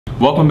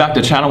Welcome back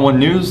to Channel 1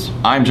 News.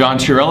 I'm John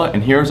Chiarella,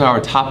 and here's our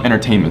top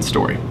entertainment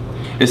story.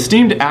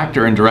 Esteemed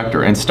actor and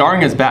director and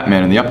starring as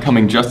Batman in the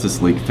upcoming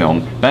Justice League film,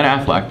 Ben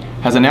Affleck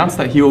has announced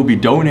that he will be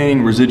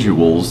donating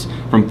residuals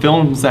from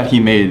films that he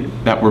made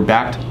that were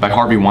backed by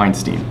Harvey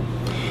Weinstein.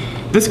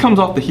 This comes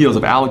off the heels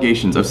of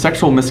allegations of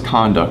sexual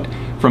misconduct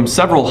from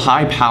several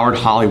high-powered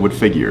Hollywood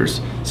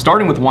figures,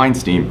 starting with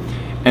Weinstein,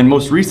 and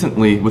most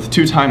recently with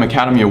two-time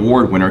Academy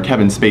Award winner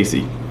Kevin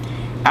Spacey.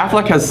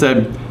 Affleck has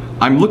said,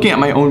 "I'm looking at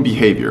my own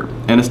behavior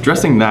and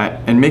addressing that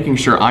and making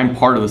sure I'm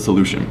part of the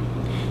solution.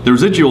 The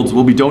residuals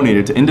will be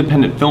donated to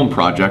independent film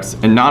projects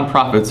and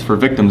nonprofits for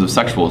victims of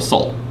sexual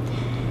assault."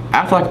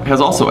 Affleck has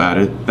also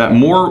added that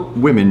more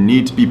women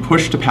need to be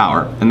pushed to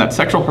power and that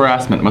sexual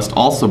harassment must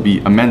also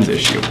be a men's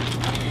issue.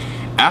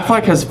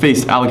 Affleck has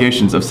faced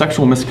allegations of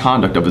sexual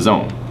misconduct of his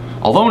own.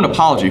 Although an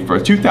apology for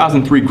a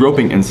 2003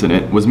 groping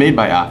incident was made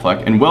by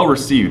Affleck and well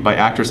received by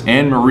actress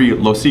Anne-Marie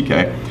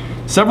Losique,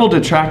 several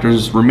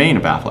detractors remain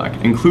of Affleck,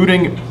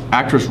 including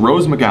actress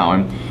Rose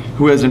McGowan,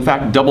 who has in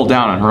fact doubled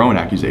down on her own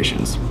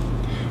accusations.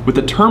 With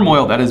the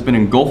turmoil that has been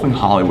engulfing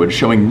Hollywood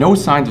showing no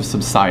signs of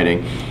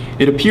subsiding,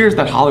 it appears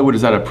that Hollywood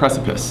is at a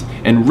precipice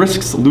and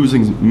risks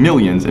losing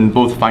millions in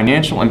both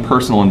financial and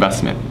personal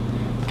investment.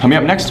 Coming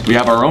up next, we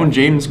have our own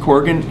James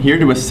Corrigan here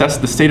to assess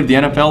the state of the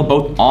NFL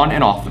both on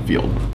and off the field.